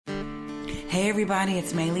Hey everybody,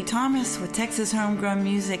 it's Maylee Thomas with Texas Homegrown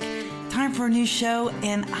Music. Time for a new show,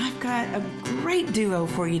 and I've got a great duo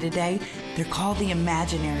for you today. They're called the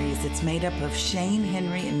Imaginaries. It's made up of Shane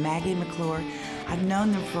Henry and Maggie McClure. I've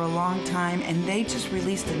known them for a long time, and they just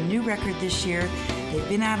released a new record this year. They've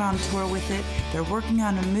been out on tour with it. They're working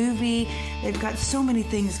on a movie. They've got so many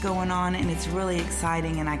things going on, and it's really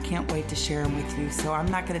exciting, and I can't wait to share them with you. So I'm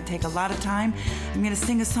not going to take a lot of time. I'm going to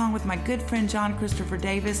sing a song with my good friend John Christopher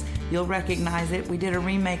Davis. You'll recognize it. We did a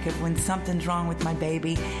remake of When Something's Wrong with My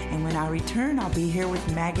Baby. And when I return, I'll be here with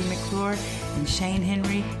Maggie McClure and Shane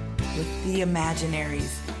Henry with the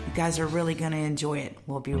Imaginaries. You guys are really going to enjoy it.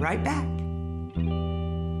 We'll be right back.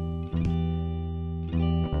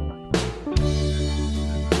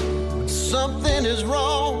 Something is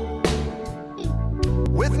wrong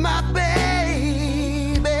with my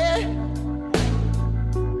baby.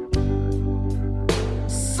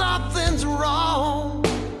 Something's wrong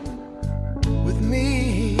with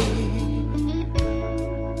me.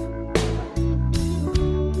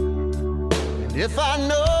 And if I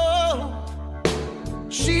know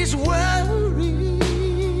she's worried,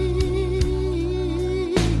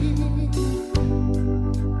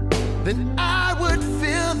 then I would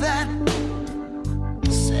feel that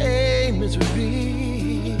same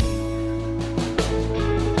misery.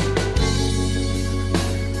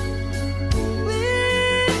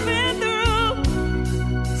 We've been through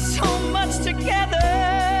so much together.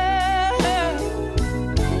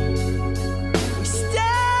 We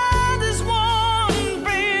stand as one,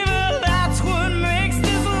 baby. That's what makes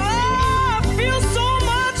this life feel so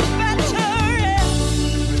much better.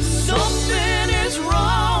 Something is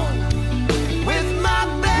wrong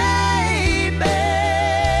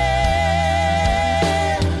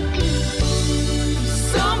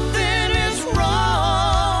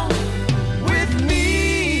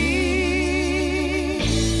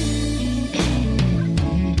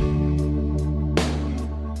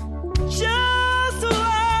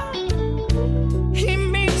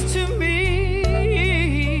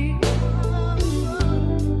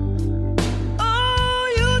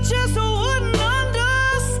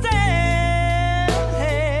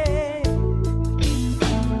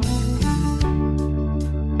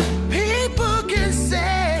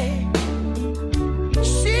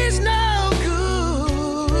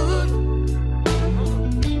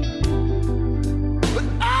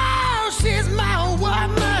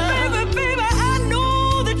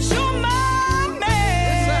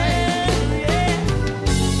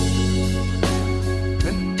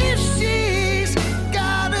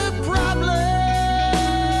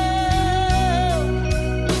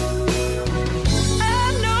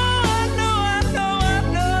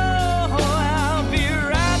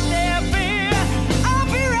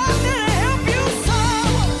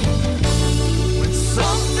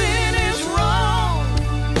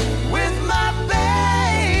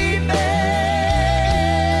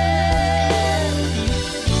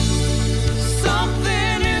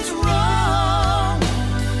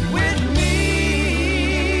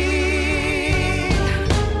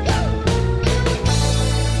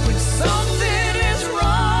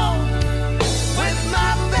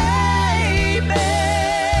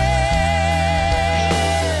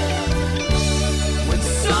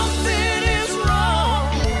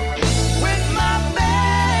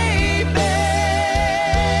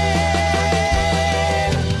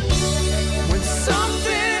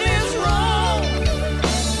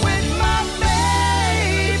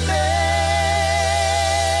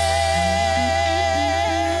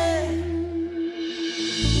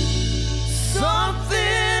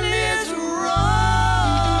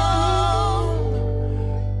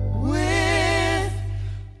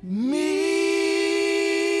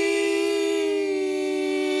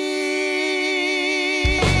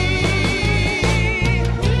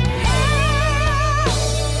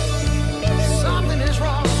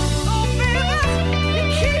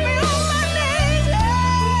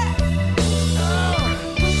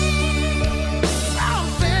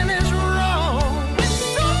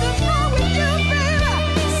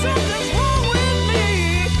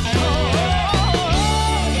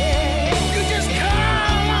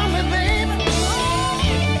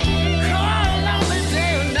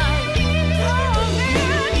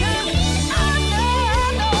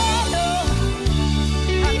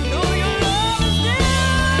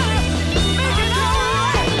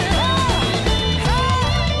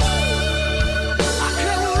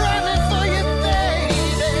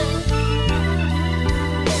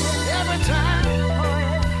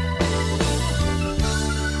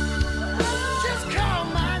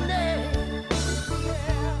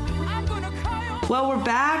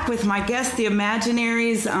with my guests, the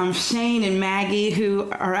Imaginaries, Shane and Maggie,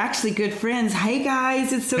 who are actually good friends. Hey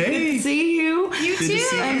guys, it's so good to see you. You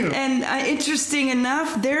too. And interesting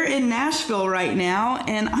enough, they're in Nashville right now,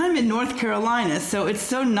 and I'm in North Carolina. So it's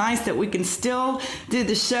so nice that we can still do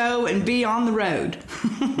the show and be on the road.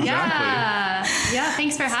 Yeah.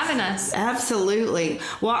 Thanks for having us. Absolutely.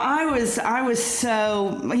 Well, I was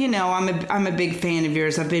so, you know, I'm a big fan of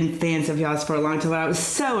yours. I've been fans of y'all's for a long time. I was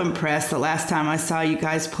so impressed the last time I saw you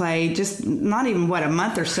guys play, just not even a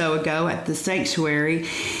month or so ago at the Sanctuary,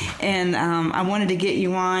 and I wanted to get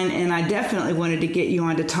you on, and I definitely wanted to get you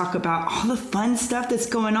on to talk about all the fun stuff that's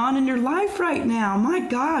going on in your life right now. My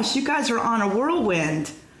gosh, you guys are on a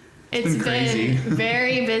whirlwind. It's been crazy.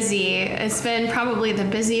 Very busy. It's been probably the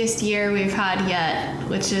busiest year we've had yet,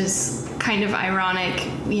 which is kind of ironic,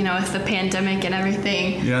 you know, with the pandemic and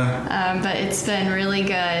everything. Yeah. But it's been really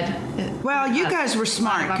good. Well, you guys were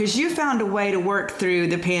smart because you found a way to work through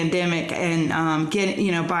the pandemic and get,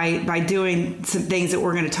 you know, by doing some things that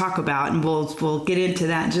we're going to talk about, and we'll get into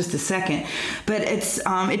that in just a second. But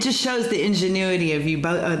it just shows the ingenuity of you,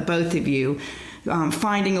 both of you.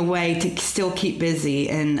 Finding a way to still keep busy.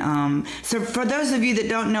 And so for those of you that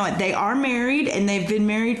don't know it, they are married, and they've been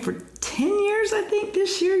married for 10 years, I think,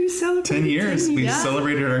 this year. You celebrated 10 years. 10 years. We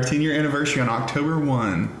celebrated our 10-year anniversary on October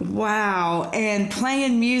 1. Wow. And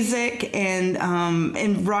playing music and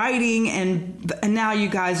writing, and now you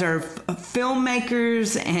guys are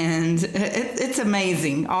filmmakers, and it's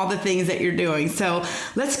amazing, all the things that you're doing. So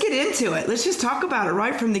let's get into it. Let's just talk about it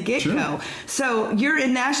right from the get-go. Sure. So you're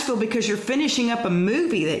in Nashville because you're finishing up a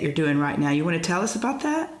movie that you're doing right now. You want to tell us about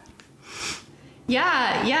that?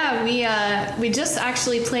 Yeah. We just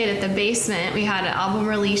actually played at the Basement. We had an album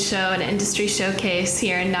release show, an industry showcase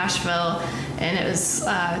here in Nashville, and it was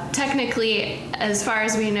technically, as far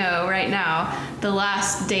as we know right now, the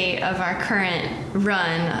last date of our current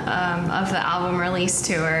run of the album release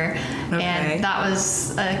tour. Okay. And that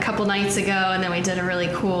was a couple nights ago, and then we did a really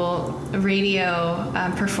cool radio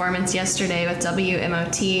performance yesterday with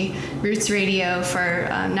WMOT Roots Radio for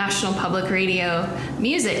National Public Radio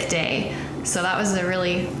Music Day. So that was a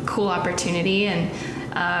really cool opportunity, and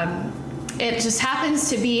it just happens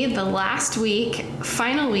to be the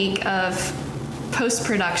final week of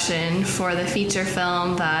post-production for the feature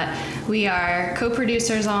film that we are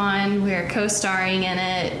co-producers on. We're co-starring in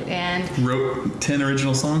it, and Wrote 10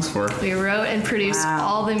 original songs for. we wrote and produced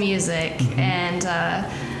all the music. And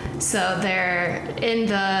so they're in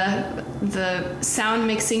the sound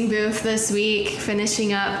mixing booth this week,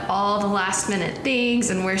 finishing up all the last minute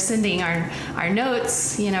things, and we're sending our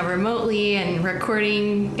notes, you know, remotely, and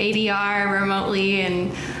recording ADR remotely,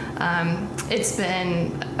 and it's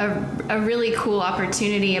been a really cool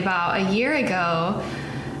opportunity. About a year ago,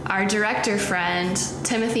 our director friend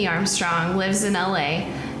Timothy Armstrong lives in LA,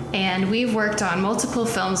 and we've worked on multiple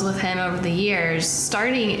films with him over the years.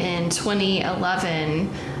 Starting in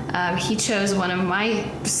 2011, he chose one of my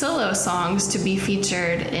solo songs to be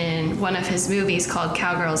featured in one of his movies called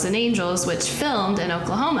Cowgirls and Angels, which filmed in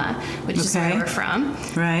Oklahoma, which is where we're from.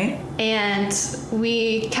 Right. And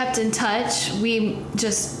we kept in touch. We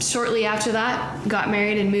just shortly after that got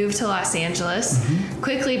married and moved to Los Angeles. Mm-hmm.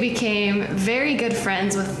 Quickly became very good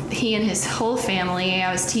friends with he and his whole family.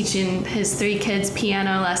 I was teaching his 3 kids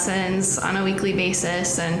piano lessons on a weekly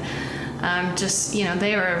basis, and just, you know,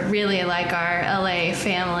 they were really like our LA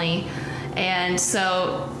family. And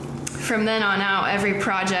so from then on out, every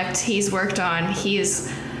project he's worked on,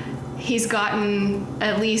 he's gotten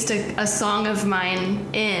at least a song of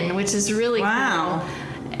mine in, which is really cool.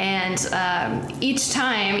 And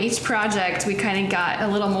each project, we kind of got a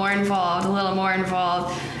little more involved.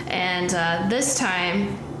 And this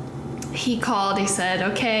time he called, he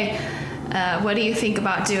said, okay, what do you think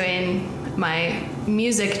about doing my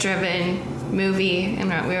music-driven movie? And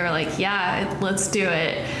we were like, yeah, let's do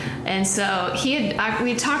it. And so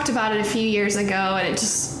we talked about it a few years ago, and it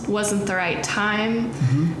just wasn't the right time.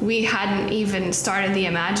 Mm-hmm. We hadn't even started the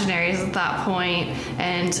Imaginaries at that point,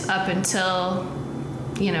 and up until,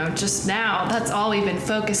 you know, just now, that's all we've been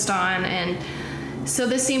focused on. And so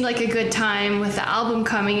this seemed like a good time with the album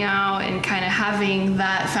coming out and kind of having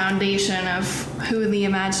that foundation of who the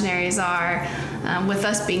Imaginaries are, with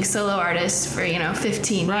us being solo artists for,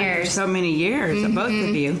 15 years. So many years, Mm-hmm. both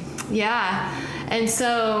of you. Yeah. And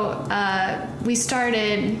so we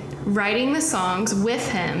started writing the songs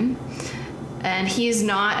with him, and he's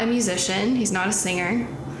not a musician, he's not a singer,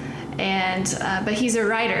 and but he's a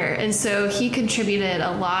writer, and so he contributed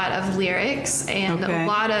a lot of lyrics and a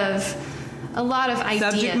lot of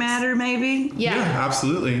ideas. Subject matter, maybe? Yeah,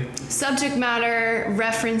 absolutely. Subject matter,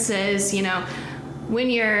 references, when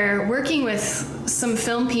you're working with some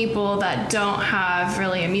film people that don't have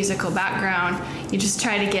really a musical background, you just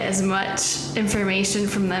try to get as much information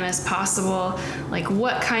from them as possible. Like,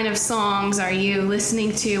 what kind of songs are you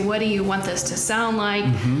listening to? What do you want this to sound like?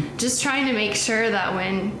 Just trying to make sure that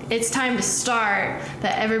when it's time to start,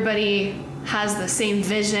 that everybody has the same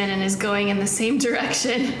vision and is going in the same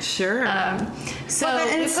direction. Sure. And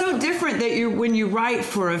it's so different that when you write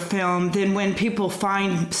for a film than when people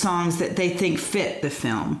find songs that they think fit the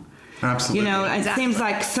film. Absolutely. It seems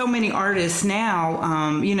like so many artists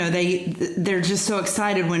now, they're just so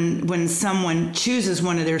excited when someone chooses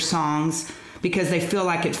one of their songs because they feel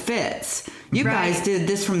like it fits. You guys did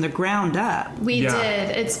this from the ground up. We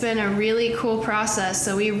did. It's been a really cool process.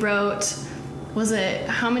 So we wrote...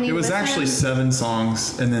 how many? It was actually 7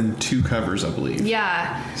 songs and then 2 covers, I believe.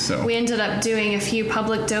 Yeah. So we ended up doing a few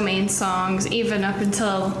public domain songs, even up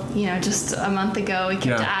until, just a month ago. We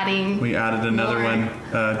kept adding. We added another more.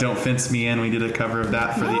 one, Don't Fence Me In. We did a cover of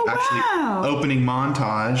that for the opening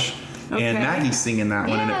montage. Okay. And Maggie's singing that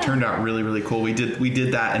one, and it turned out really, really cool. We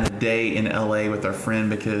did that in a day in LA with our friend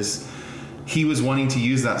because he was wanting to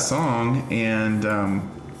use that song, and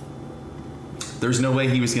there's no way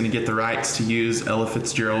he was going to get the rights to use Ella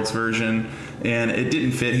Fitzgerald's version, and it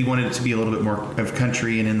didn't fit. He wanted it to be a little bit more of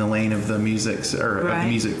country and in the lane of the music, of the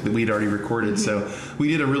music that we'd already recorded. So we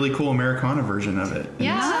did a really cool Americana version of it.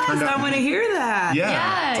 Yeah. I want to hear that.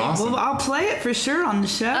 Yeah, it's awesome. Well, I'll play it for sure on the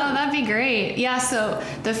show. Oh, that'd be great. Yeah, so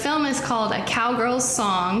the film is called A Cowgirl's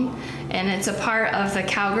Song, and it's a part of the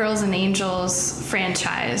Cowgirls and Angels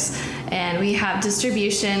franchise. And we have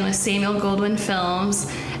distribution with Samuel Goldwyn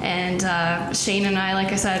Films, and Shane and I,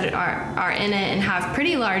 like I said, are in it and have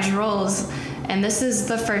pretty large roles. And this is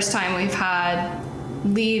the first time we've had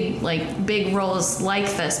lead, big roles like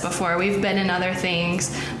this before. We've been in other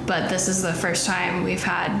things, but this is the first time we've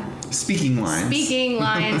had speaking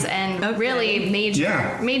lines and really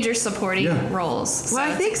major supporting roles. Well,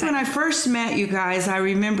 I think when I first met you guys, I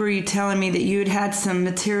remember you telling me that you had some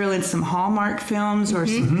material in some Hallmark films,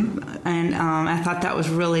 and I thought that was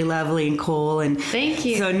really lovely and cool. And thank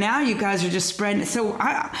you. So now you guys are just spreading it. So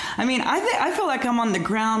I feel like I'm on the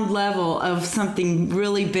ground level of something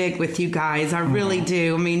really big with you guys. I really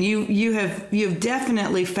do. I mean, you have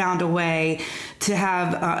definitely found a way to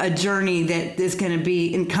have a journey that is going to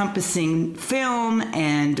be encompassing film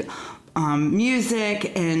and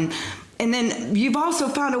music, and then you've also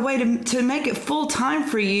found a way to make it full time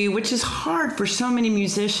for you, which is hard for so many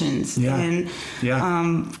musicians. And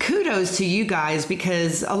kudos to you guys,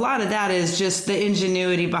 because a lot of that is just the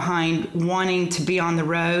ingenuity behind wanting to be on the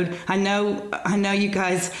road. I know you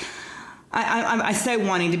guys. I say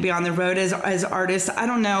wanting to be on the road as artists. I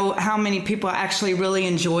don't know how many people actually really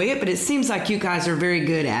enjoy it, but it seems like you guys are very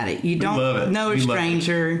good at it. You don't know a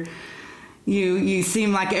stranger. You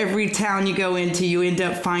seem like every town you go into, you end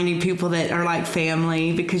up finding people that are like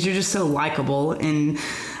family because you're just so likable, and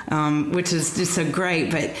which is just so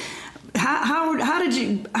great. But how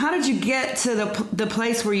did you get to the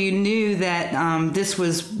place where you knew that this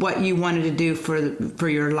was what you wanted to do for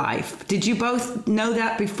your life? Did you both know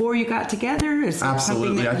that before you got together? Is that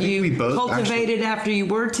Absolutely. something that you cultivated after you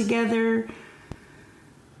were together?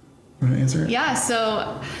 Want to answer it? Yeah,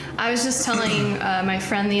 so I was just telling my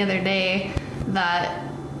friend the other day that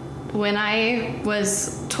when I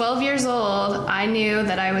was 12 years old, I knew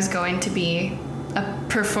that I was going to be a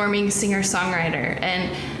performing singer-songwriter,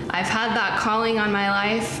 and I've had that calling on my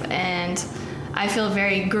life, and I feel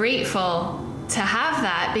very grateful to have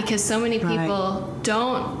that, because so many people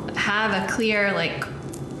don't have a clear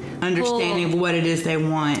understanding of what it is they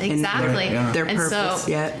want exactly and their purpose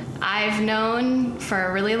so yet. I've known for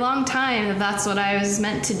a really long time that that's what I was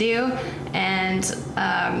meant to do. And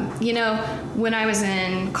when I was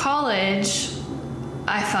in college,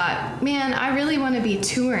 I thought, man, I really want to be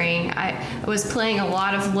touring. I was playing a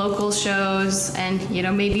lot of local shows and,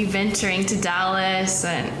 maybe venturing to Dallas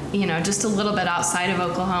and, just a little bit outside of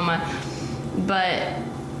Oklahoma. But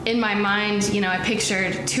in my mind, I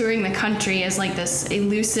pictured touring the country as this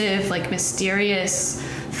elusive, mysterious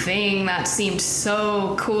thing that seemed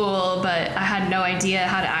so cool, but I had no idea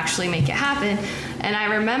how to actually make it happen. And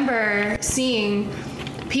I remember seeing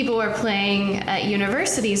people were playing at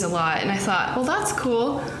universities a lot, and I thought, well, that's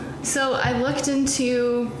cool. So I looked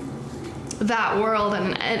into that world,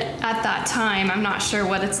 and at that time, I'm not sure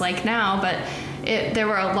what it's like now, but there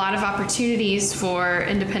were a lot of opportunities for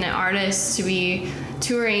independent artists to be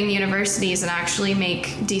touring universities and actually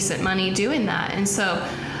make decent money doing that. And so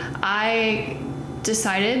I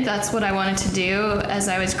decided that's what I wanted to do as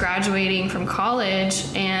I was graduating from college,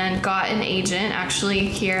 and got an agent actually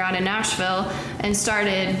here out in Nashville and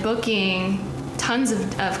started booking tons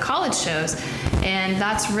of college shows. And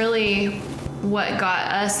that's really what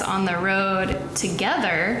got us on the road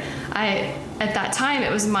together. At that time,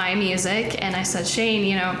 it was my music, and I said,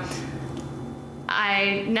 Shane, now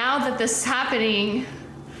that this is happening,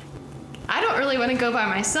 I don't really want to go by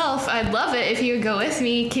myself. I'd love it if you would go with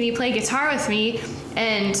me. Can you play guitar with me?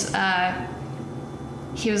 And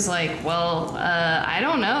he was like, well, I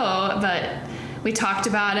don't know, but we talked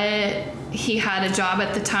about it. He had a job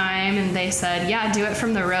at the time, and they said, yeah, do it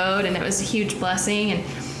from the road, and it was a huge blessing. And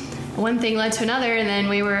one thing led to another, and then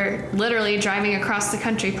we were literally driving across the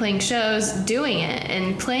country playing shows, doing it,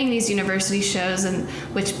 and playing these university shows, and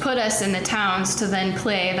which put us in the towns to then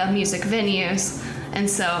play the music venues. And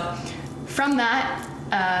so from that,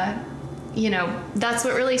 that's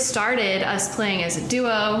what really started us playing as a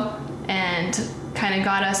duo and kind of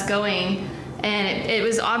got us going. And it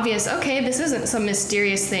was obvious, okay, this isn't some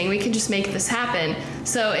mysterious thing. We can just make this happen.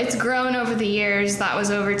 So it's grown over the years. That was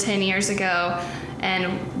over 10 years ago.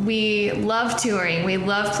 And we love touring. We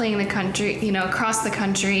love playing the country, across the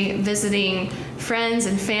country, visiting friends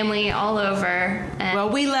and family all over. And well,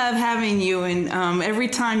 we love having you, and every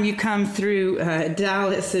time you come through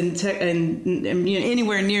Dallas and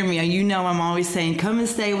anywhere near me, I'm always saying, come and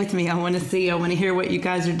stay with me. I want to see, I want to hear what you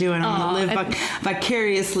guys are doing. I want to live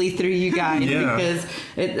vicariously through you guys because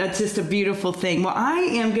that's just a beautiful thing. Well, I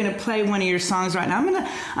am going to play one of your songs right now. I'm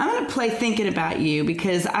going to play Thinking About You,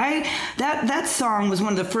 because that song was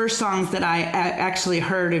one of the first songs that I actually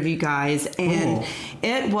heard of you guys, and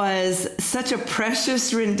it was such a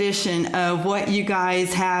precious rendition of what you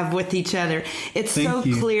guys have with each other. It's so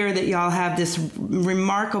clear that y'all have this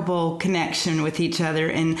remarkable connection with each other,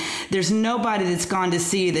 and there's nobody that's gone to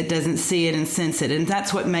see you that doesn't see it and sense it, and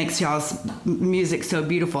that's what makes y'all's music so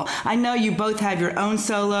beautiful. I know you both have your own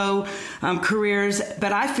solo careers,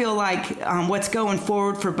 but I feel like what's going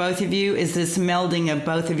forward for both of you is this melding of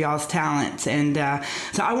both of y'all's talents, and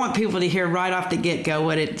so I want people to hear right off the get-go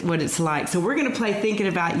what it's like. So we're going to play Thinking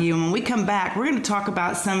About You, and when we come back, we're going to talk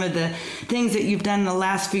about some of the things that you've done in the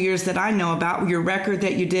last few years that I know about, your record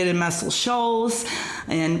that you did in Muscle Shoals,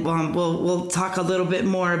 and we'll talk a little bit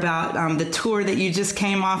more about the tour that you just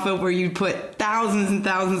came off of, where you put thousands and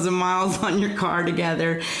thousands of miles on your car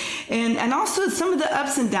together, and also some of the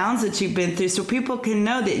ups and downs that you've been through, so people can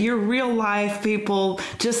know that you're real life people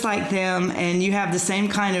just like them, and you have the same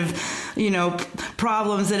kind of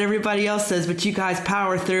problems that everybody else does, but you guys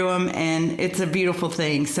power through them, and it's a beautiful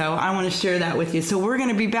thing. So I want to share that with you. So we're going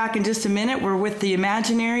to be back in just a minute. We're with the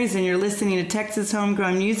Imaginaries, and you're listening to Texas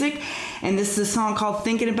Homegrown Music, and this is a song called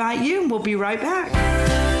Thinking About You. We'll be right back.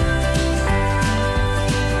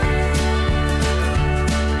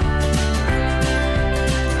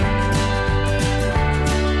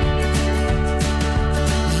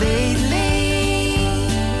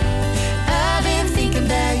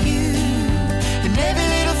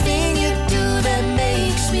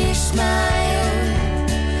 Smile,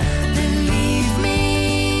 believe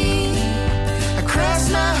me, across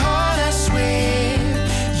my heart I swear,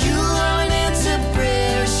 you are an answer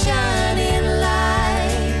prayer, shining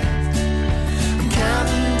light.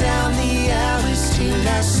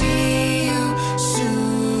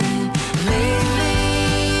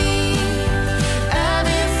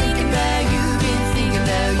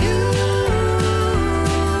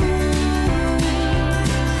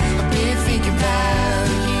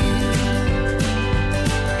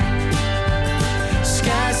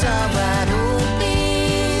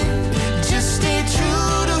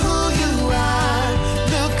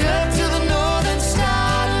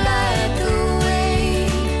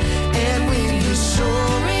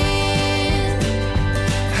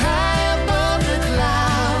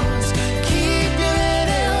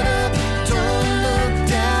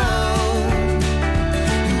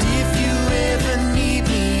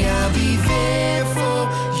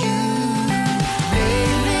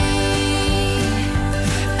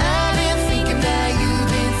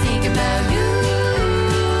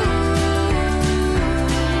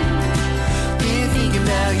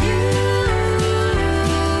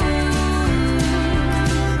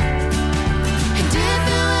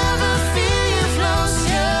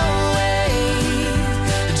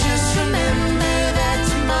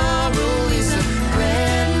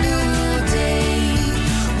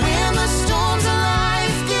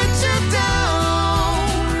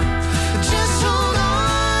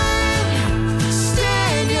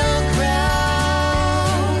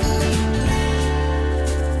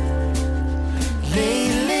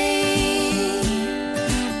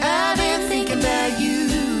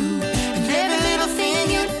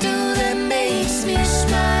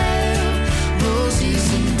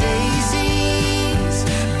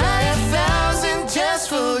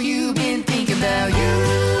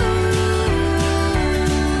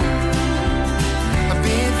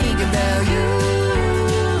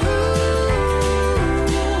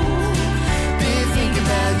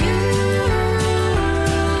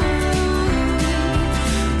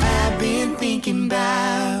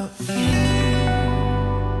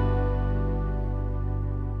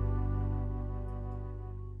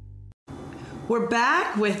 we're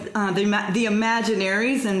back with the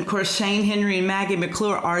Imaginaries, and of course Shane Henry and Maggie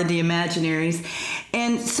McClure are the Imaginaries.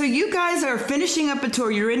 And so you guys are finishing up a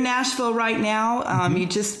tour. You're in Nashville right now. You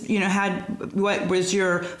just had what was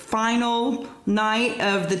your final night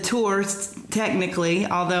of the tour, technically,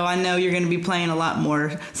 although I know you're going to be playing a lot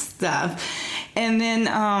more stuff. And then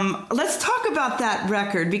let's talk about that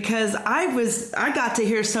record, because I got to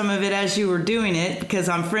hear some of it as you were doing it, because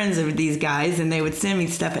I'm friends with these guys and they would send me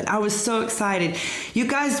stuff, and I was so excited. You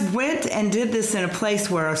guys went and did this in a place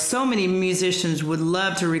where so many musicians would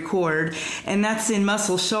love to record, and that's in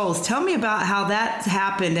Muscle Shoals. Tell me about how that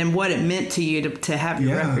happened and what it meant to you to have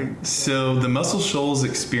your record. So the Muscle Shoals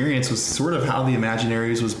experience was sort of how the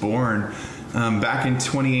Imaginaries was born. Back in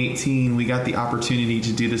 2018, we got the opportunity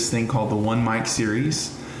to do this thing called the One Mic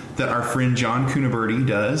Series that our friend John Cunaberti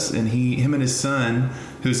does, and him and his son,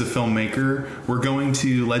 who's a filmmaker, were going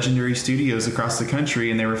to legendary studios across the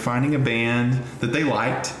country, and they were finding a band that they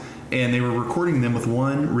liked, and they were recording them with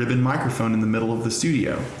one ribbon microphone in the middle of the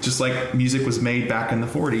studio, just like music was made back in the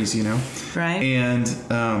 40s, Right.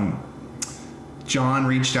 And John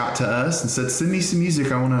reached out to us and said, send me some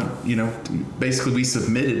music. I want to, basically we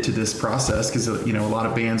submitted to this process because, a lot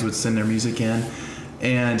of bands would send their music in.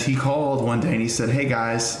 And he called one day and he said, hey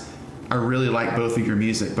guys, I really like both of your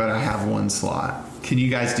music, but I have one slot. Can you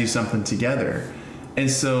guys do something together? And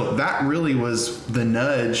so that really was the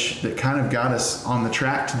nudge that kind of got us on the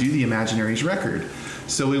track to do the Imaginaries record.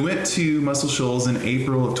 So we went to Muscle Shoals in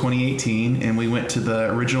April of 2018, and we went to the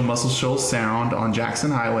original Muscle Shoals Sound on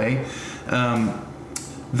Jackson Highway.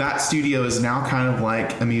 That studio is now kind of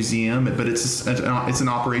like a museum, but it's an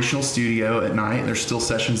operational studio at night. There's still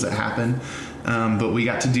sessions that happen. But we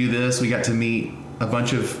got to do this. We got to meet a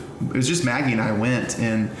bunch of, it was just Maggie and I went,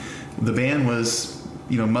 and the band was,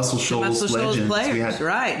 Muscle Shoals legends. Players, we had,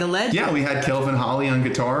 right, the legends. Yeah, we had Kelvin Holly on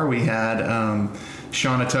guitar. We had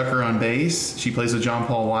Shauna Tucker on bass. She plays with John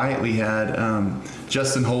Paul White. We had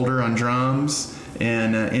Justin Holder on drums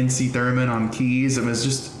and NC Thurman on keys. It was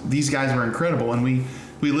just, these guys were incredible. And we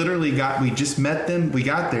literally we just met them. We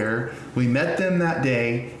got there. We met them that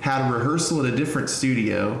day, had a rehearsal at a different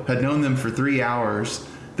studio, had known them for 3 hours.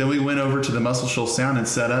 Then we went over to the Muscle Shoals Sound and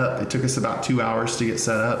set up. It took us about 2 hours to get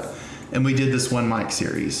set up. And we did this One Mic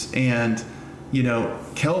Series. And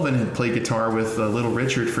Kelvin had played guitar with Little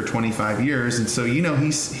Richard for 25 years, and so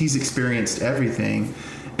he's experienced everything,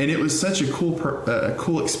 and it was such a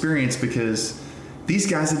cool experience because these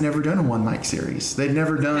guys had never done a One Mic Series. They'd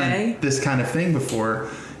never done this kind of thing before,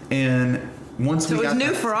 and once we got, it was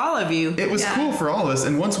new for all of you. It was cool for all of us,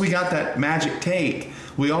 and once we got that magic take,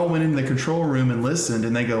 we all went in the control room and listened,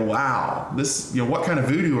 and they go, "Wow, this what kind of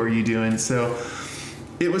voodoo are you doing?" So.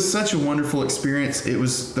 It was such a wonderful experience. It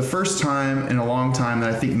was the first time in a long time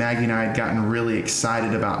that I think Maggie and I had gotten really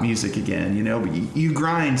excited about music again. But you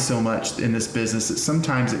grind so much in this business that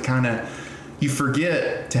sometimes it kind of, you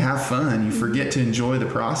forget to have fun. You forget to enjoy the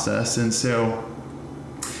process. And so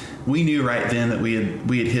we knew right then that we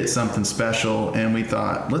had hit something special, and we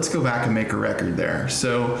thought, let's go back and make a record there.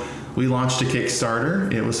 So we launched a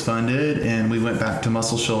Kickstarter. It was funded, and we went back to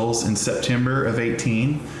Muscle Shoals in September of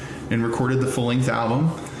 2018. And recorded the full-length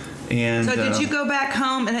album. And so did you go back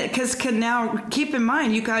home? And because now, keep in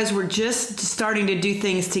mind, you guys were just starting to do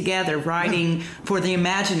things together, writing for the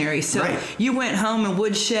Imaginary. So you went home and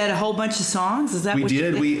woodshed a whole bunch of songs? Is that what you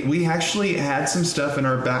did? We actually had some stuff in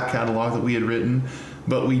our back catalog that we had written,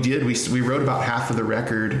 but we wrote about half of the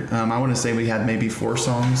record. I want to say we had maybe 4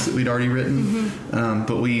 songs that we'd already written,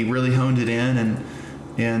 but we really honed it in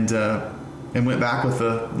and went back with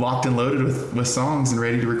locked and loaded with songs and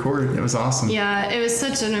ready to record. It was awesome. Yeah, it was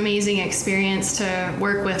such an amazing experience to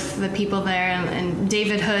work with the people there. And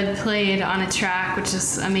David Hood played on a track, which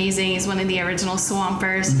is amazing. He's one of the original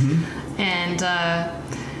Swampers. And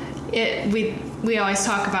we always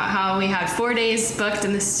talk about how we had 4 days booked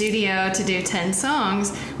in the studio to do 10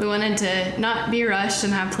 songs. We wanted to not be rushed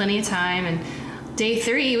and have plenty of time. And day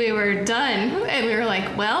 3, we were done. And we were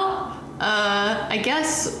like, well, I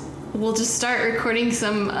guess we'll just start recording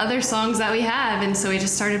some other songs that we have. And so we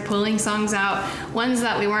just started pulling songs out, ones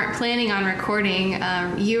that we weren't planning on recording.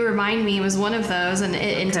 You Remind Me was one of those, and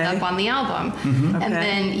it ended up on the album. And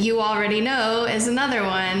then You Already Know is another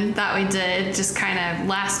one that we did just kind of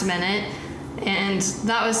last minute. And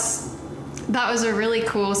that was a really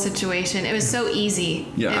cool situation. It was so easy.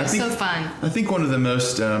 Yeah, it was so fun. I think one of the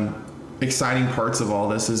most exciting parts of all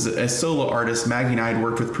this is, as solo artists, Maggie and I had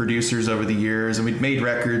worked with producers over the years, and we'd made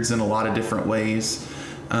records in a lot of different ways.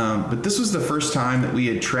 But this was the first time that we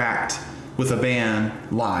had tracked with a band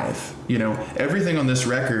live. Everything on this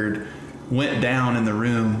record went down in the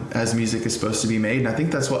room as music is supposed to be made. And I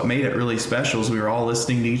think that's what made it really special, is we were all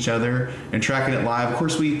listening to each other and tracking it live. Of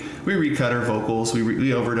course, we recut our vocals, we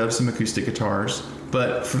overdubbed some acoustic guitars,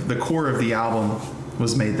 but for the core of the album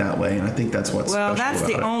was made that way, and I think that's what's well, special that's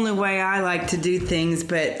about the it. only way I like to do things,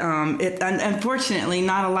 but unfortunately,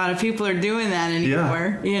 not a lot of people are doing that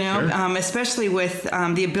anymore. Yeah, you know, sure. Especially with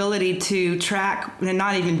the ability to track and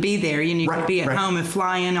not even be there. You could be at home and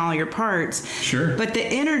fly in all your parts. Sure. But the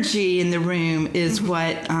energy in the room is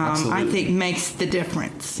what I think makes the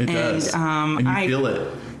difference. It does. And you feel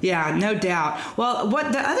it. Yeah, no doubt. Well,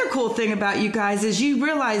 what the other cool thing about you guys is you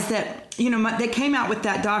realize that, they came out with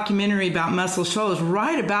that documentary about Muscle Shoals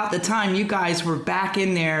right about the time you guys were back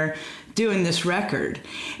in there doing this record.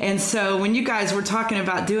 And so when you guys were talking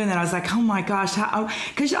about doing that, I was like, oh my gosh,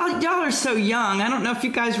 because y'all are so young. I don't know if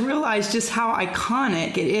you guys realize just how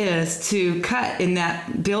iconic it is to cut in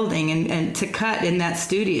that building and to cut in that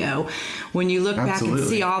studio. When you look back and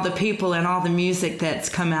see all the people and all the music that's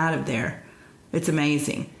come out of there, it's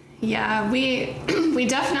amazing. Yeah, we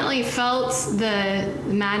definitely felt the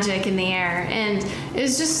magic in the air, and it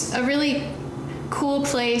was just a really cool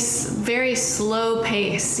place, very slow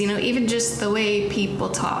pace, even just the way people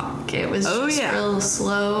talk. It was real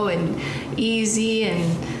slow and easy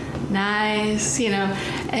and nice,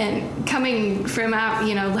 and coming from out,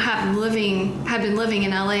 had been living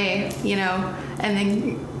in LA, and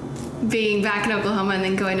then being back in Oklahoma and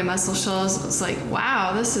then going to Muscle Shoals, it was like,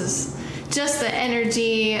 wow, this is just the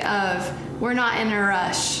energy of we're not in a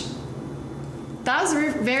rush. That was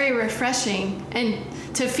very refreshing, and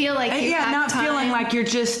to feel like not feeling like you're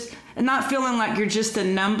just a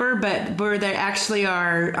number, but where they actually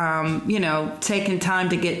are, taking time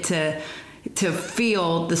to get to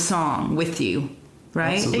feel the song with you,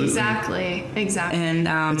 right? Absolutely. Exactly.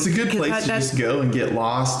 And it's a good place to just go and get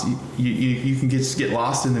lost. You can just get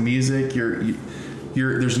lost in the music.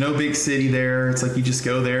 There's no big city there. It's like you just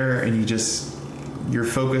go there and you're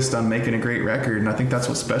focused on making a great record, and I think that's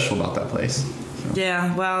what's special about that place. So.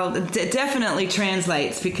 Yeah, well, it definitely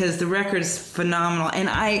translates because the record is phenomenal. And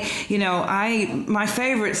my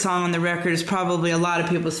favorite song on the record is probably a lot of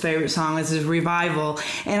people's favorite song is Revival.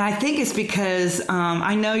 And I think it's because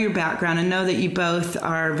I know your background. I know that you both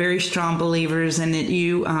are very strong believers and that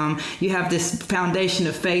you have this foundation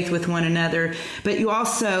of faith with one another. But you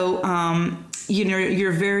also...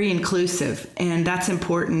 you're very inclusive, and that's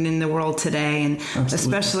important in the world today, and Absolutely.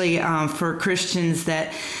 Especially for Christians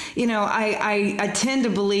that, I tend to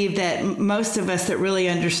believe that most of us that really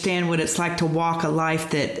understand what it's like to walk a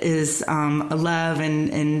life that is love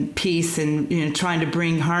and peace and, trying to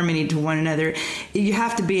bring harmony to one another, you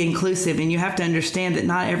have to be inclusive, and you have to understand that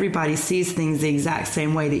not everybody sees things the exact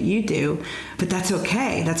same way that you do, but that's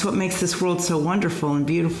okay. That's what makes this world so wonderful and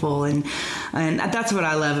beautiful, and that's what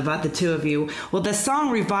I love about the two of you. Well, the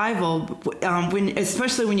song Revival,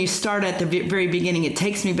 especially when you start at the very beginning, it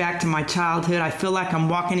takes me back to my childhood. I feel like I'm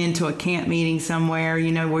walking into a camp meeting somewhere,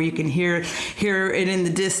 where you can hear it in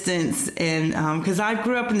the distance. And because I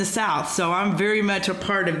grew up in the South, so I'm very much a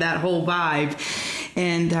part of that whole vibe.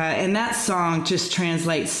 And that song just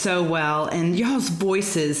translates so well. And y'all's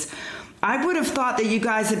voices, I would have thought that you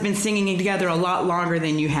guys had been singing together a lot longer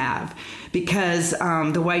than you have, because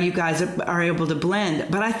the way you guys are able to blend.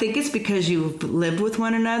 But I think it's because you've lived with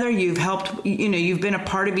one another. You've helped, you've been a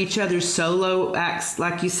part of each other's solo acts.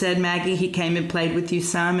 Like you said, Maggie, he came and played with you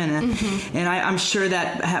some, and I'm sure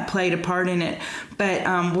that played a part in it.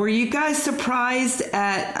 But were you guys surprised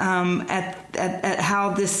at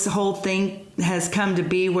how this whole thing has come to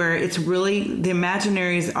be, where it's really, the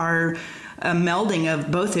Imaginaries are a melding of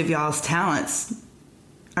both of y'all's talents?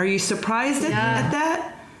 Are you surprised at that?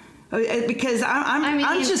 Because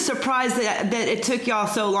I'm just surprised that it took y'all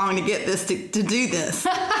so long to get this to do this.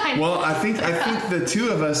 Well, I think the two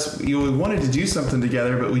of us, we wanted to do something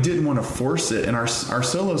together, but we didn't want to force it, and our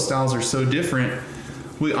solo styles are so different.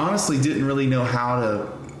 We honestly didn't really know how to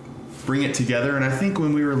bring it together, and I think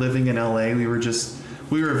when we were living in LA, we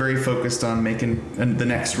were very focused on making the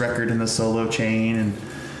next record in the solo chain,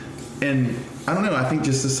 and I don't know, I think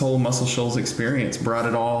just this whole Muscle Shoals experience brought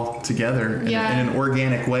it all together in an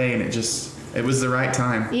organic way, and it was the right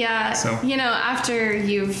time. Yeah. So, after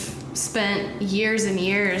you've spent years and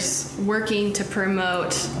years working to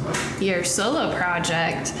promote your solo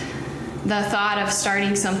project, the thought of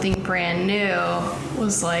starting something brand new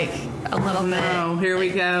was like a little bit. Oh, here we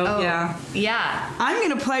go. Oh, yeah. Yeah. I'm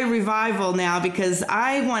going to play Revival now because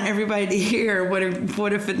I want everybody to hear what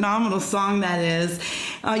a phenomenal song that is.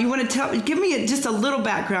 You want to give me just a little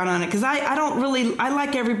background on it, because I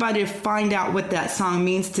like everybody to find out what that song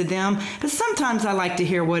means to them, but sometimes I like to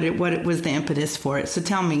hear what it was the impetus for it. So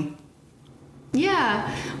tell me.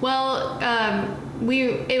 Yeah. Well,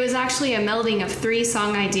 it was actually a melding of 3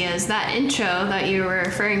 song ideas. That intro that you were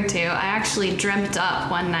referring to, I actually dreamt up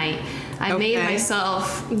one night. I made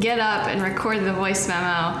myself get up and record the voice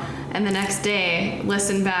memo, and the next day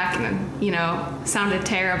listen back, and sounded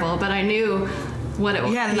terrible, but I knew what it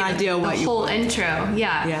was. You had an idea what the whole intro.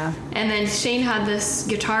 Yeah. And then Shane had this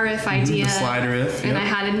guitar riff idea. The slide riff. And I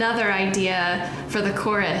had another idea for the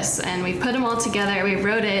chorus, and we put them all together. We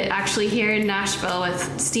wrote it actually here in Nashville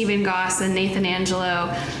with Stephen Goss and Nathan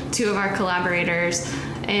Angelo, 2 of our collaborators.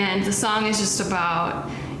 And the song is just about,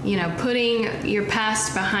 putting your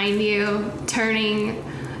past behind you, turning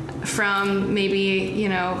from maybe,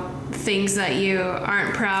 things that you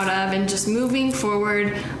aren't proud of, and just moving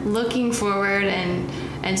forward, looking forward,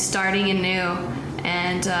 and starting anew.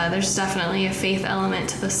 And there's definitely a faith element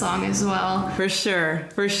to the song as well. For sure.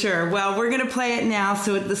 Well, we're going to play it now.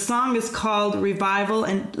 So the song is called Revival,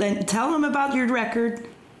 and tell them about your record.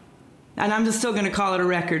 And I'm just still going to call it a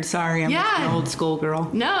record. Sorry, I'm an old school girl.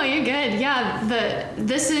 No, you're good. Yeah,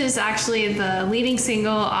 this is actually the leading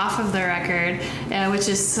single off of the record, which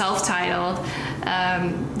is self-titled.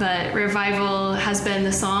 But Revival has been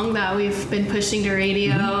the song that we've been pushing to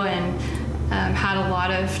radio and had a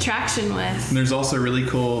lot of traction with. And there's also a really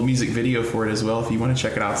cool music video for it as well. If you want to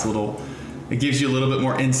check it out, it gives you a little bit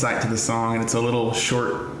more insight to the song, and it's a little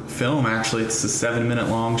short film. Actually, it's a 7-minute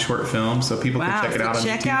long short film, so people can check it out on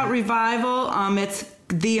check YouTube. out Revival. It's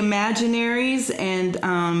The Imaginaries,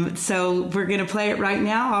 and so we're going to play it right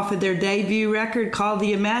now off of their debut record called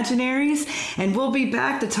The Imaginaries, and we'll be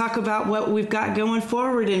back to talk about what we've got going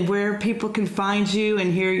forward and where people can find you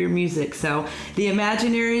and hear your music. So The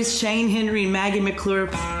Imaginaries, Shane Henry and Maggie McClure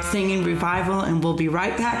singing Revival, and we'll be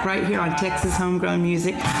right back right here on Texas Homegrown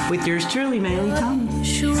Music with yours truly, Maylee Thomas.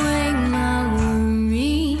 Showing my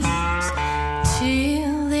worries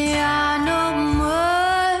till they are no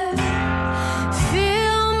more.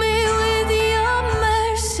 Fill me with your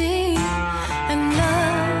mercy and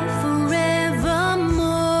love forevermore.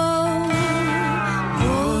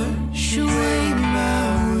 Wash away my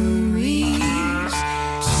worries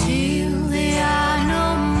till they are no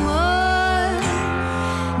more.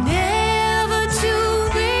 Never to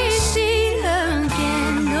be seen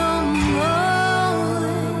again no more.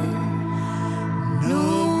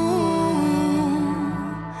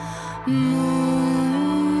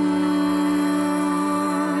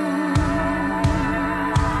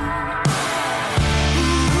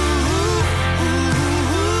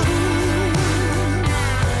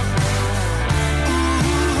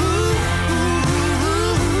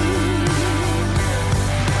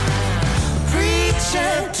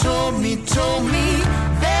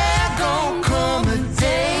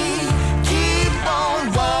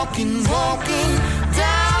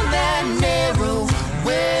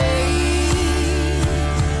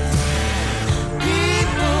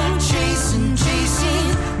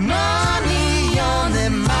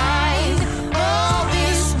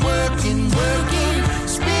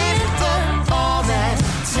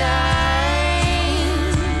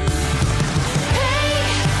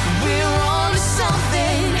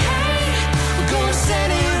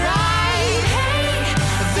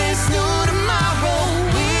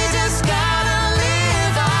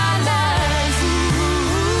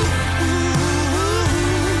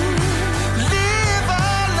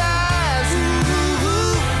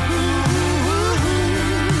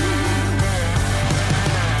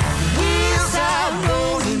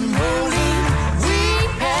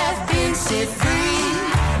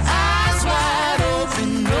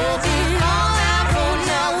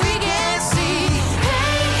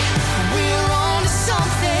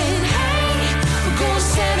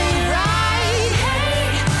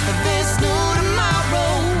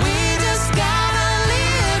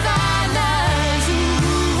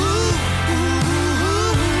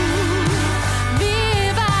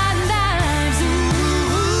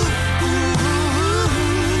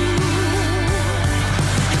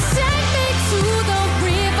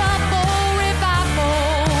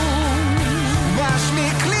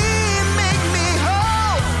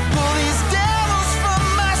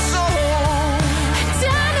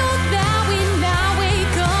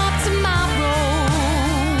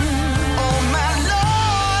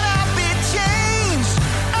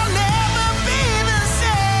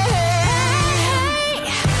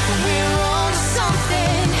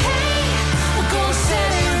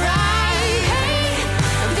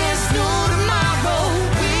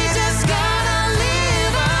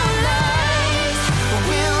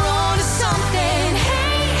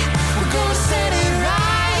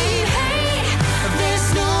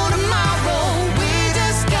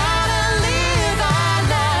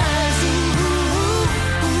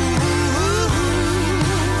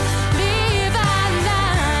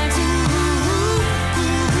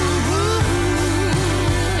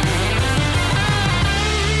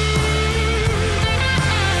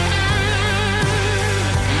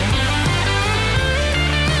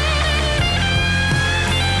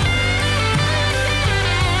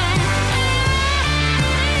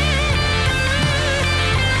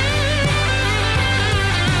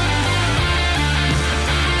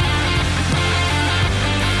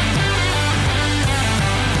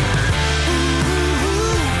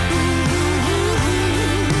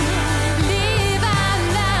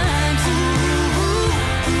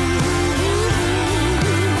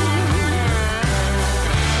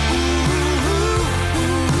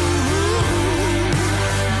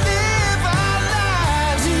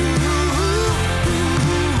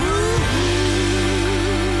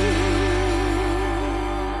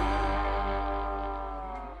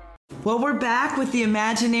 Well, we're back with the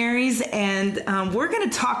Imaginaries, and we're going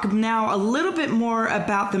to talk now a little bit more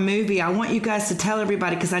about the movie. I want you guys to tell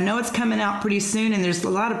everybody, because I know it's coming out pretty soon, and there's a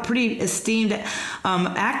lot of pretty esteemed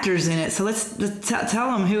actors in it. So let's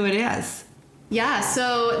tell them who it is. Yeah,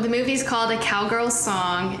 so the movie's called A Cowgirl's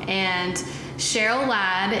Song, and Cheryl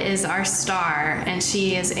Ladd is our star, and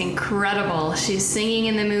she is incredible. She's singing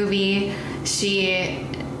in the movie.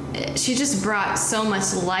 She just brought so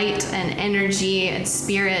much light and energy and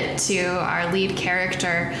spirit to our lead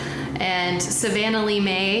character. And Savannah Lee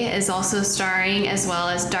May is also starring, as well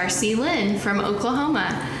as Darcy Lynn from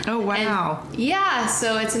Oklahoma. Oh, wow. And yeah,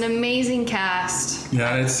 so it's an amazing cast.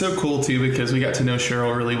 Yeah, it's so cool too, because we got to know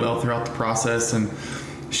Cheryl really well throughout the process, and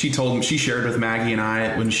she shared with Maggie and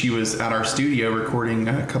I when she was at our studio recording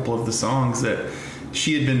a couple of the songs that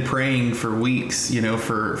she had been praying for weeks,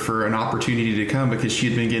 for an opportunity to come, because she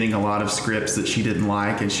had been getting a lot of scripts that she didn't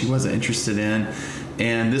like and she wasn't interested in.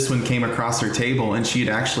 And this one came across her table, and she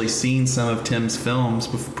had actually seen some of Tim's films,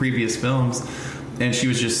 previous films, and she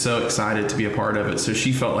was just so excited to be a part of it. So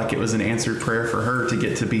she felt like it was an answered prayer for her to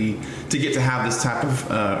get to have this type of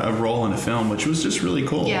a role in a film, which was just really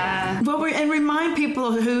cool. Yeah. Well, and remind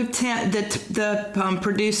people who the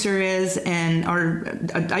producer is, and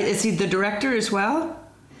is he the director as well?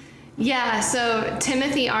 Yeah, so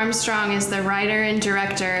Timothy Armstrong is the writer and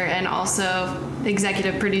director, and also the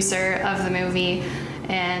executive producer of the movie.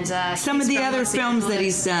 And some of the other films that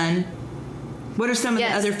he's done. What are some of the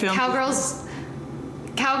other films?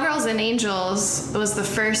 Cowgirls and Angels was the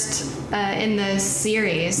first in the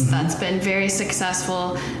series that's been very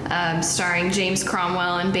successful, starring James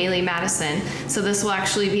Cromwell and Bailey Madison. So this will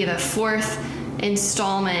actually be the fourth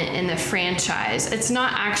installment in the franchise. It's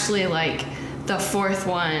not actually like the fourth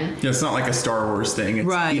one. Yeah, it's not like a Star Wars thing.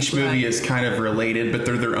 Right. Each movie is kind of related, but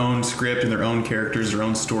they're their own script and their own characters, their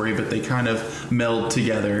own story, but they kind of meld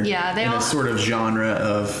together. Yeah, they in all a sort of genre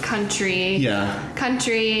of country. Yeah.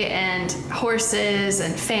 Country and horses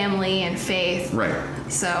and family and faith. Right.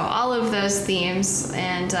 So all of those themes,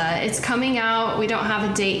 and it's coming out. We don't have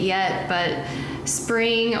a date yet, but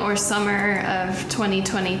spring or summer of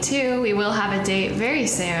 2022, we will have a date very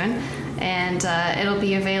soon. And it'll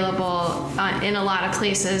be available in a lot of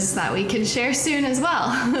places that we can share soon as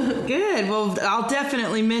well. Good. Well, I'll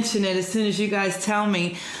definitely mention it as soon as you guys tell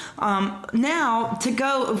me. Now,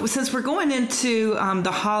 since we're going into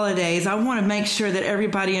the holidays, I want to make sure that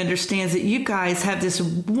everybody understands that you guys have this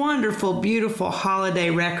wonderful, beautiful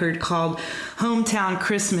holiday record called Hometown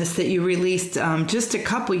Christmas that you released just a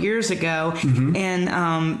couple years ago. Mm-hmm.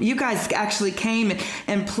 And you guys actually came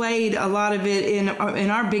and played a lot of it in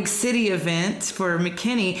our big city event for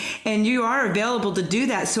McKinney, and you are available to do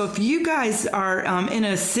that. So if you guys are in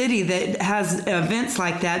a city that has events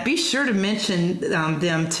like that, be sure to mention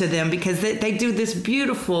them to them, because they do this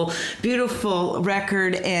beautiful, beautiful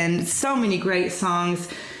record and so many great songs.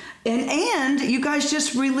 And you guys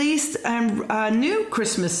just released a new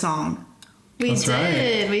Christmas song. We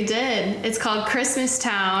did. It's called Christmas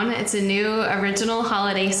Town. It's a new original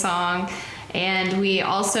holiday song. And we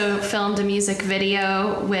also filmed a music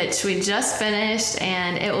video, which we just finished,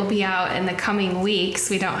 and it will be out in the coming weeks.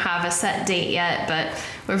 We don't have a set date yet, but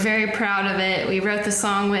we're very proud of it. We wrote the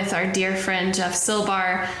song with our dear friend Jeff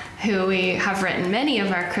Silbar, who we have written many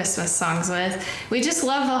of our Christmas songs with. We just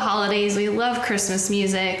love the holidays. We love Christmas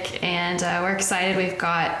music, and we're excited. We've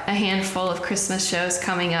got a handful of Christmas shows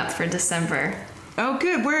coming up for December. Oh,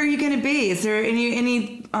 good. Where are you going to be? Is there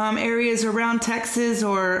any areas around Texas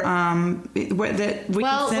or where that we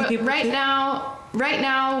can send people right to? Right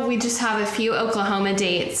now, we just have a few Oklahoma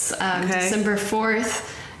dates. December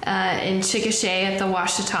 4th in Chickasha at the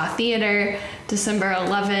Washita Theater, December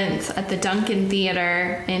 11th at the Duncan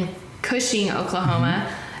Theater in Cushing,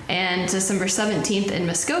 Oklahoma, and December 17th in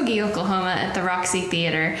Muskogee, Oklahoma at the Roxy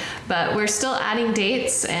Theater. But we're still adding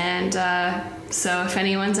dates, and so if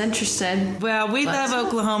anyone's interested. Well, we love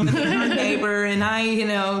Oklahoma. They're our neighbor, and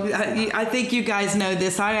I think you guys know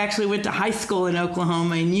this. I actually went to high school in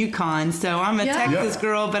Oklahoma, in Yukon, so I'm a Texas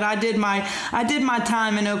girl, but I did my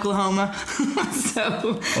time in Oklahoma.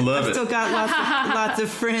 So I've still got lots of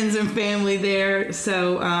friends and family there.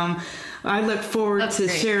 So I look forward to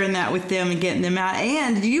sharing that with them and getting them out.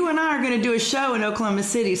 And you and I are going to do a show in Oklahoma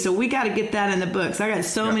City, so we got to get that in the books. I got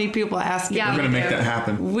so many people asking. Yeah, we're going to make that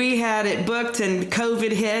happen. We had it booked, and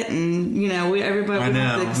COVID hit, and everybody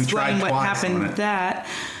wanted to explain what happened with that.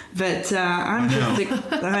 But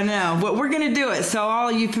I know, but we're gonna do it. So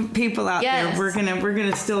all you people out there, we're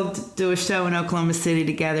gonna still do a show in Oklahoma City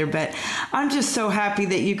together. But I'm just so happy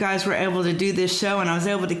that you guys were able to do this show, and I was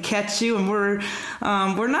able to catch you. And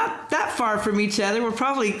we're not that far from each other. We're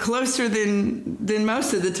probably closer than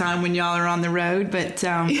most of the time when y'all are on the road. But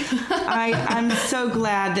I'm so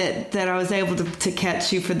glad that I was able to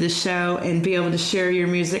catch you for this show and be able to share your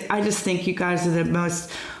music. I just think you guys are the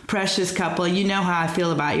most precious couple. You know how I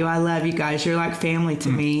feel about you. I love you guys. You're like family to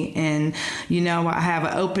me. And I have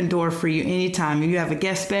an open door for you anytime. You have a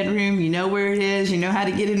guest bedroom. You know where it is. You know how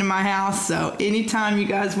to get into my house. So anytime you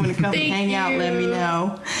guys want to come and hang out, let me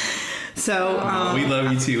know. So we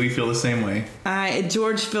love you too. We feel the same way.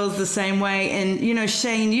 George feels the same way. And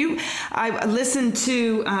Shane, I listened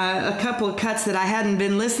to a couple of cuts that I hadn't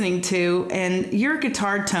been listening to, and your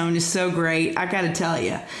guitar tone is so great. I got to tell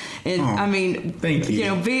you. And thank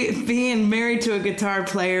you. Being married to a guitar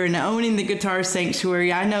player and owning the Guitar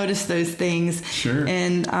Sanctuary, I noticed those things. Sure.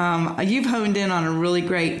 And you've honed in on a really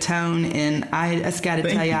great tone, and I just got to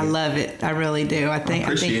tell you, I love it. I really do. I think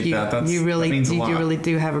you really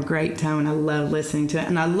do have a great tone. I love listening to it,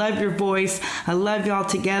 and I love your voice. I love y'all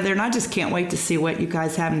together, and I just can't wait to see what you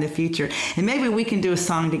guys have in the future. And maybe we can do a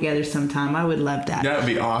song together sometime. I would love that. That would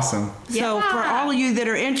be awesome. So for all of you that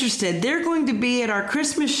are interested, they're going to be at our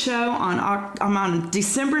Christmas show on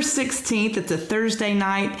December 16th. It's a Thursday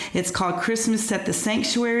night. It's called Christmas at the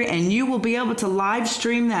Sanctuary, and you will be able to live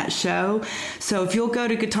stream that show. So if you'll go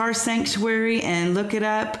to Guitar Sanctuary and look it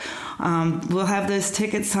up, we'll have those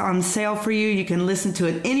tickets on sale for you. You can listen to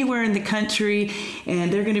it anywhere in the country,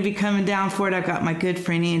 and they're going to be coming down for it. I've got my good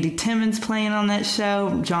friend Andy Timmons playing on that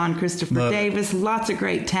show, John Christopher Davis, lots of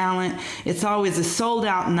great talent. It's always a sold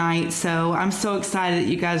out night, so I'm so excited that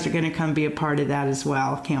you guys are going to come be a part of that as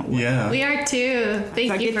well. Can't wait. Yeah. We are too.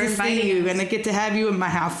 Thank you for inviting you, us. and I get to have you in my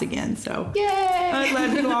house again. So yay! I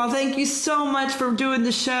love you all. Thank you so much for doing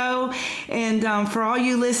the show, and for all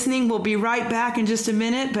you listening, we'll be right back in just a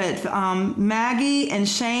minute. But Maggie and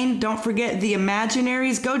Shane, don't forget the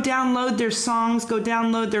Imaginaries. Go download their songs. Go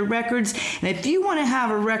download their records. And if you want to have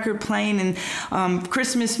a record playing and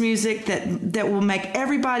Christmas music that will make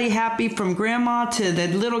everybody happy, from grandma to the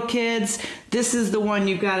little kids, this is the one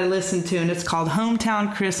you've got to listen to, and it's called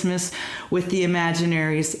Hometown Christmas with the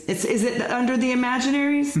Imaginaries. Is it under the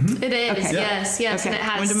Imaginaries? Mm-hmm. It is, okay. Yes. Okay. And it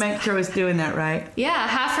has... I wanted to make sure I was doing that right. Yeah,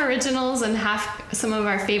 half originals and half some of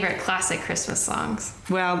our favorite classic Christmas songs.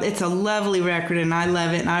 Well, it's a lovely record, and I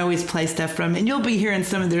love it, and I always play stuff from it. And you'll be hearing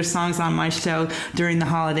some of their songs on my show during the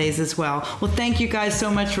holidays as well. Well, thank you guys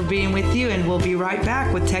so much for being with you, and we'll be right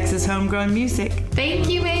back with Texas Homegrown Music. Thank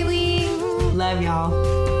you, Bailey. Love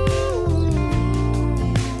y'all.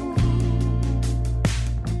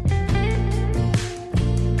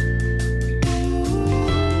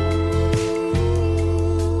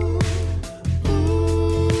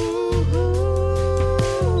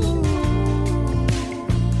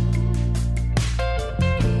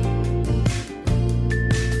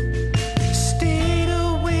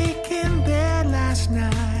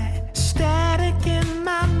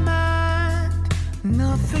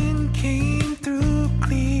 Nothing came through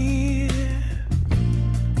clear.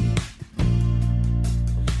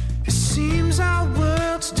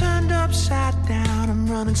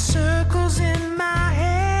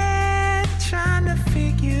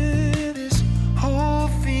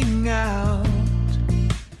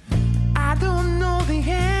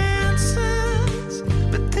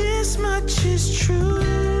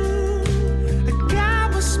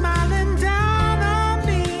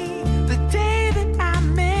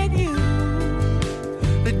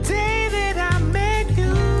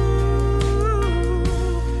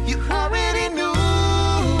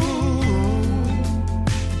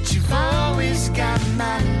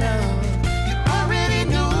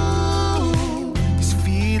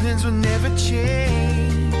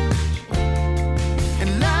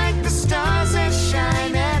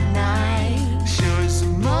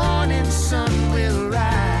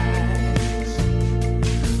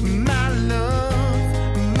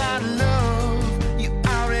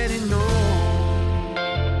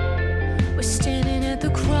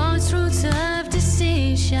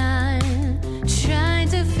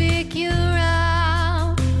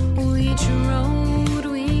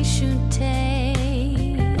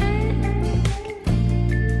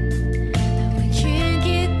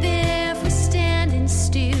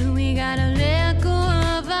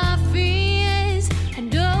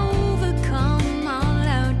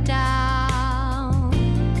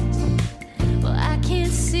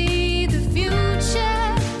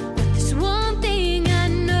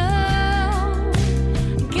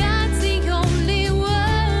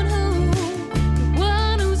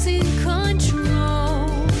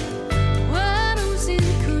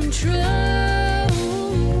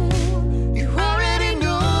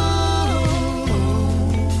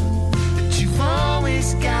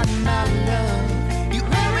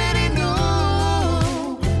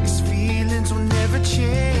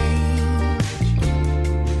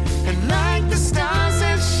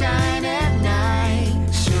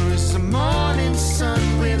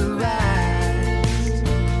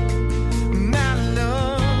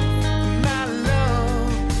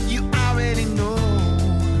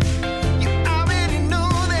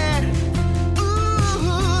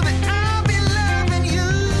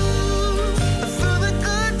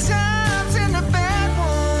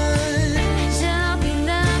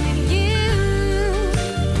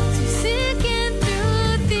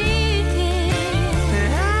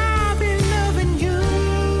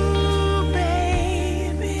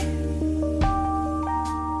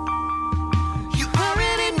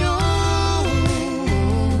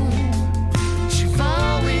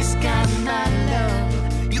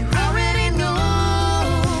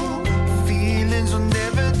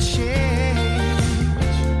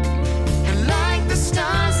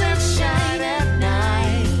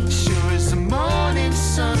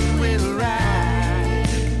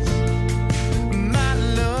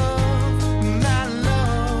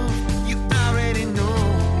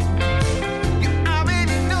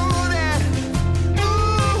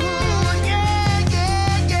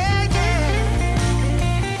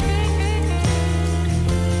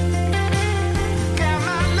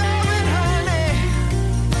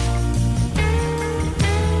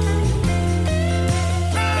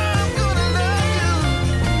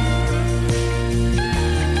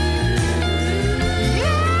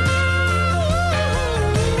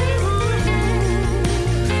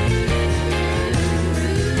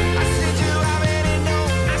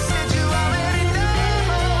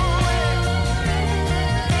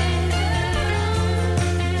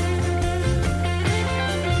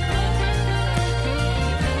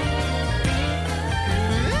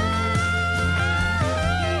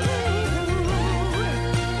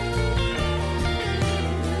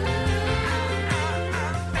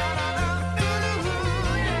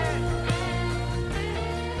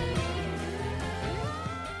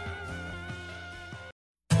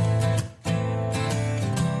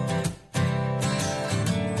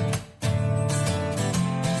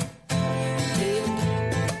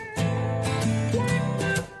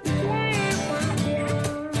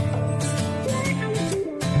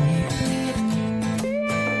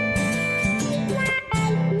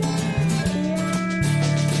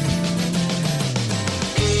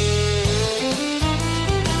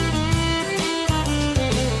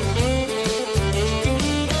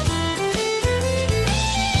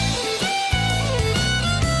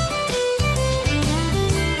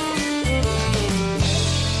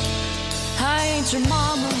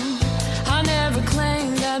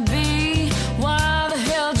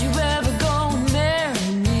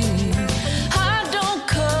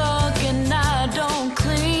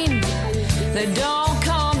 They don't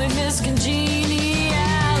call me Miss Congeniality.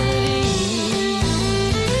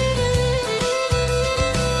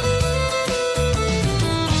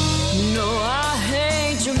 No, I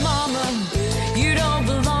hate your mama. You don't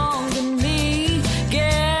belong to me.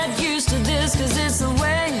 Get used to this, 'cause it's the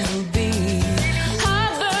way it'll be.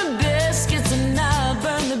 I burn biscuits and I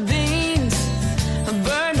burn the beans. I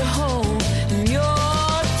burned a hole in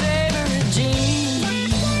your favorite jeans.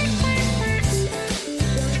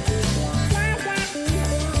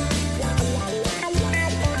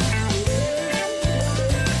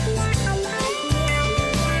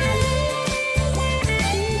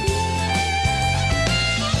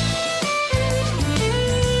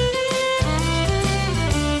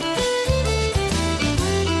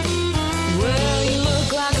 Well, you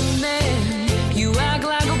look like a man, you act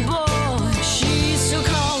like a boy. She's still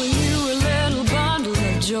calling you a little bundle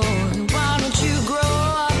of joy. Why don't you grow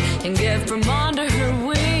up and get from under her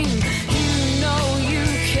wing? You know you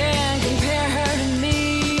can't compare her to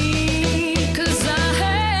me. 'Cause I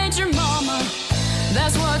hate your mama,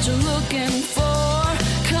 that's what you're looking for.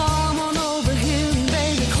 Come on over here and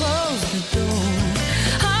baby, close the door.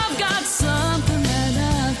 I've got something that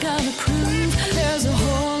I've got to prove. There's a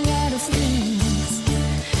whole lot of things.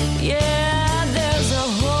 Yeah, there's a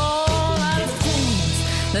whole lot of things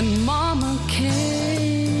that mama can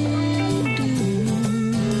do.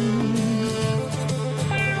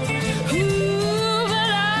 Ooh,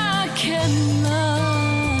 but I can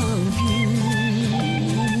love you.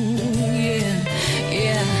 Yeah,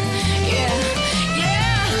 yeah, yeah, yeah.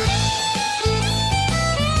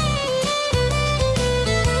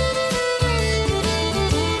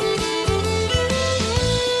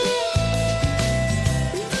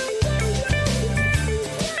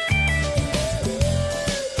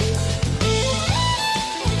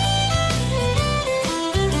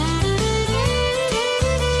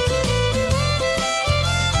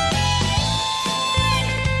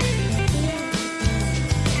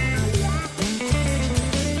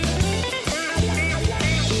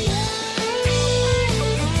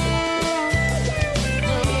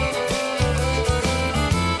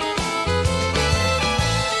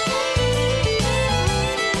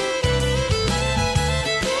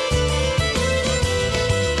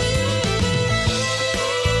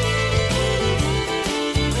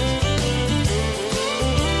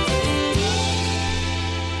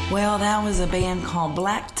 Well, that was a band called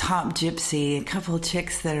Black Top Gypsy. A couple of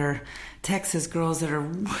chicks that are Texas girls that are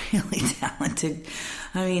really talented.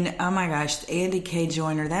 I mean, oh my gosh, Andy K.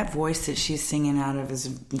 Joyner, that voice that she's singing out of is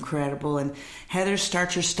incredible. And Heather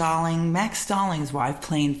Starcher Stalling, Max Stalling's wife,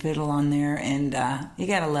 playing fiddle on there. And you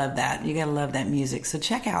got to love that. You got to love that music. So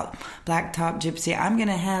check out Black Top Gypsy. I'm going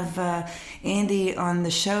to have Andy on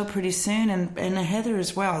the show pretty soon, and Heather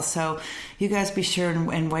as well. So you guys be sure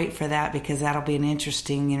and wait for that, because that'll be an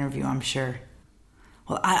interesting interview, I'm sure.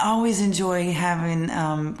 Well, I always enjoy having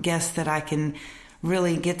guests that I can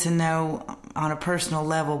really get to know on a personal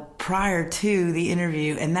level prior to the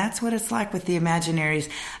interview, and that's what it's like with the Imaginaries.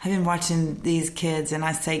 I've been watching these kids, and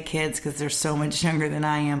I say kids because they're so much younger than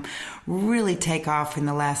I am, really take off in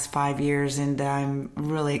the last 5 years, and I'm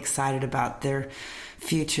really excited about their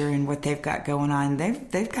future and what they've got going on.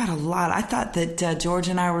 They've got a lot. I thought that George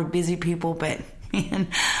and I were busy people, but man,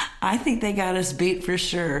 I think they got us beat for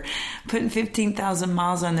sure. Putting 15,000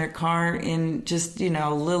 miles on their car in just, a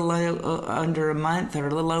little under a month or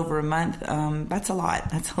a little over a month, that's a lot.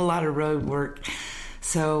 That's a lot of road work.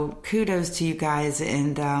 So kudos to you guys,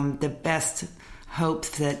 and the best hopes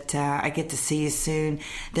that I get to see you soon.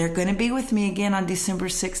 They're going to be with me again on December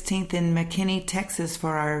 16th in McKinney, Texas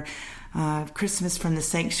for our Christmas from the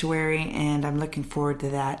Sanctuary, and I'm looking forward to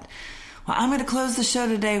that. Well, I'm going to close the show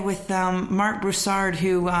today with Mark Broussard,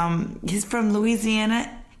 who he's from Louisiana,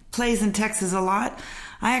 plays in Texas a lot.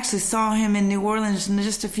 I actually saw him in New Orleans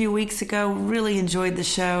just a few weeks ago, really enjoyed the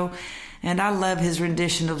show, and I love his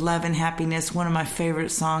rendition of Love and Happiness, one of my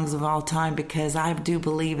favorite songs of all time, because I do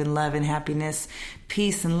believe in love and happiness.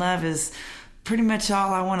 Peace and love is pretty much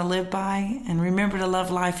all I want to live by. And remember to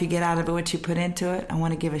love life. You get out of it what you put into it. I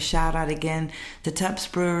want to give a shout out again to Tubbs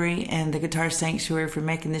Brewery and the Guitar Sanctuary for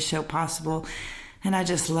making this show possible. And I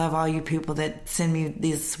just love all you people that send me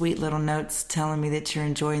these sweet little notes telling me that you're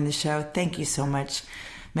enjoying the show. Thank you so much.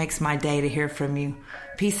 Makes my day to hear from you.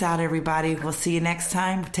 Peace out, everybody. We'll see you next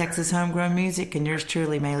time with Texas Homegrown Music and yours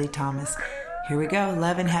truly, Maylee Thomas. Here we go.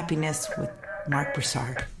 Love and Happiness with Mark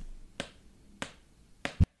Broussard.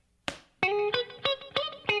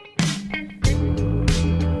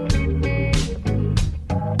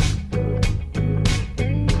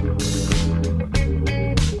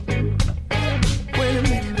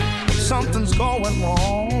 Something's going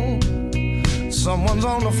wrong. friends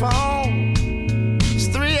on the phone. It's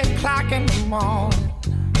 3 o'clock in the morning.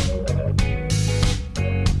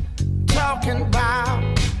 Talking about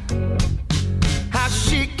how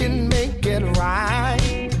she can make it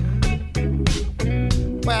right.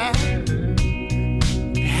 Well,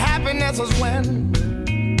 happiness is when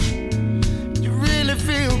you really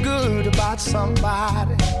feel good about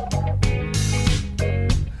somebody.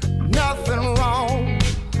 Nothing wrong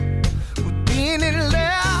with being in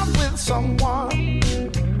love with someone.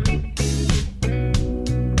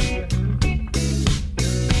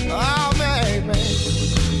 Oh, baby,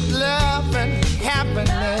 love and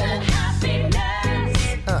happiness.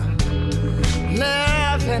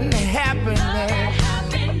 Love and happiness.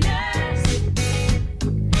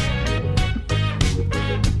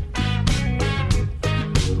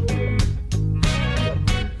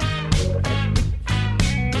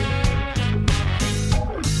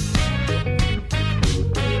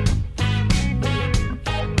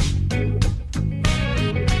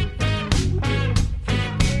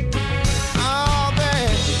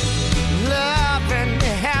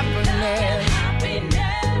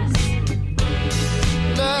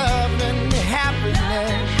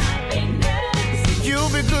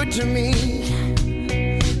 To me,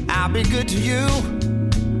 I'll be good to you.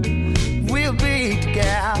 We'll be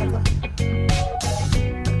together.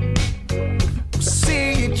 We'll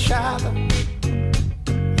see each other.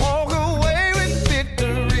 Walk away with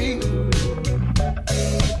victory.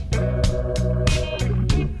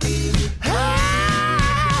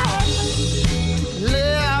 Ah,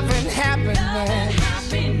 love and happiness.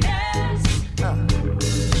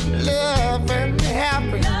 Love and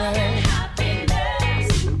happiness.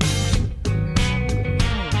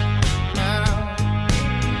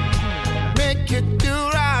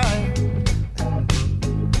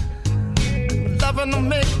 Loving will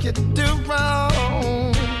make you do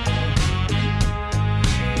wrong.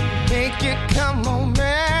 Make it come on,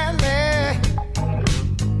 man. Make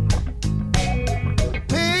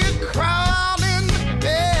it crawl in the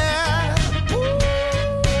bed.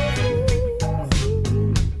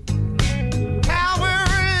 Power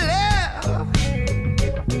and love.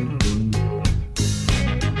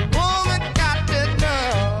 Woman got to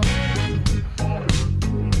know.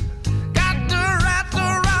 Got to wrap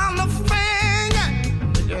around the finger.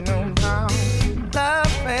 You know now,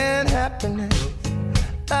 love and happiness.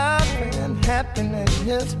 Love and happiness,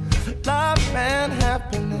 yes, love and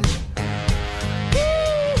happiness.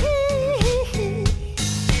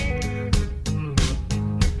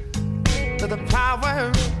 To the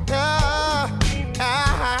power